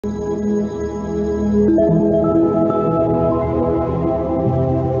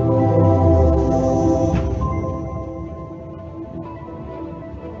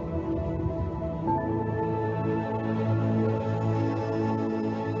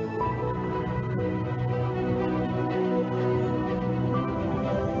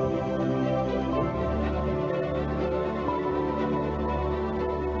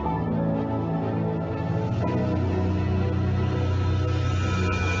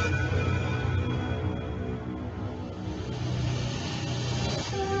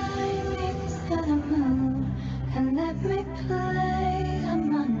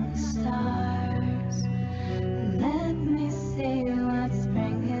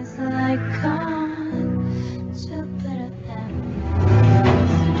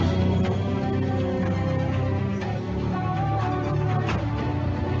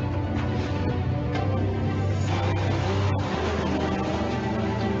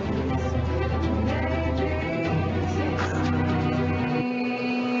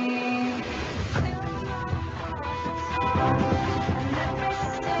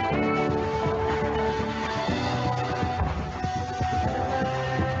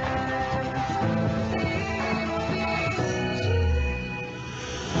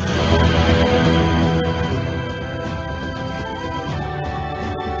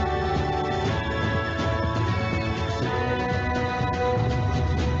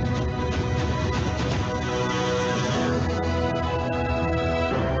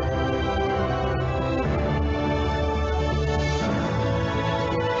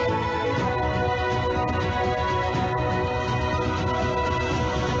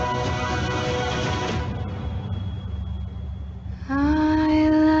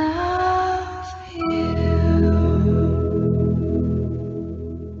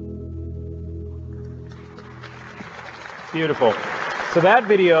Beautiful. So that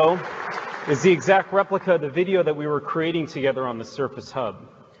video is the exact replica of the video that we were creating together on the Surface Hub.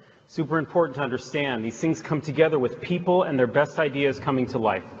 Super important to understand. These things come together with people and their best ideas coming to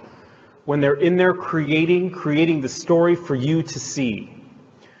life. When they're in there creating the story for you to see.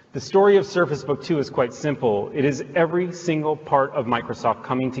 The story of Surface Book 2 is quite simple. It is every single part of Microsoft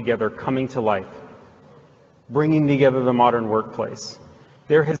coming together, coming to life, bringing together the modern workplace.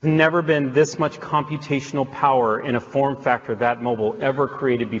 There has never been this much computational power in a form factor that mobile ever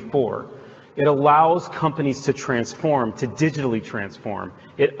created before. It allows companies to transform, to digitally transform.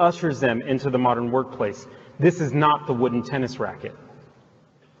 It ushers them into the modern workplace. This is not the wooden tennis racket.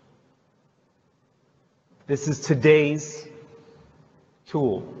 This is today's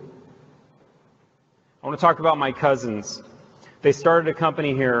tool. I want to talk about my cousins. They started a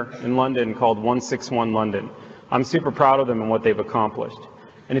company here in London called 161 London. I'm super proud of them and what they've accomplished.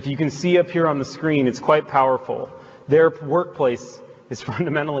 And if you can see up here on the screen, it's quite powerful. Their workplace is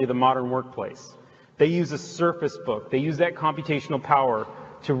fundamentally the modern workplace. They use a Surface Book. They use that computational power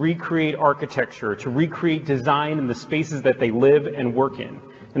to recreate architecture, to recreate design in the spaces that they live and work in.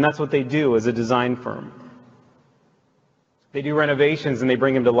 And that's what they do as a design firm. They do renovations and they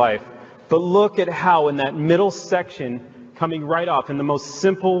bring them to life. But look at how in that middle section, coming right off in the most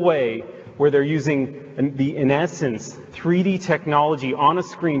simple way, where they're using, in essence, 3D technology on a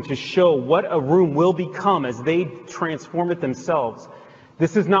screen to show what a room will become as they transform it themselves.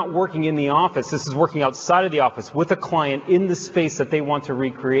 This is not working in the office. This is working outside of the office with a client in the space that they want to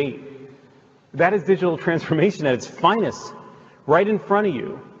recreate. That is digital transformation at its finest, right in front of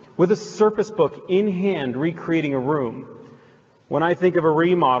you, with a Surface Book in hand recreating a room. When I think of a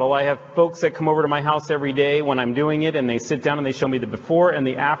remodel, I have folks that come over to my house every day when I'm doing it, and they sit down and they show me the before and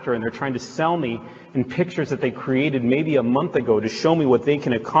the after, and they're trying to sell me in pictures that they created maybe a month ago to show me what they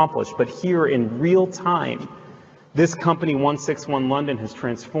can accomplish. But here in real time, this company, 161 London, has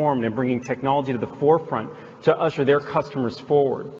transformed and bringing technology to the forefront to usher their customers forward.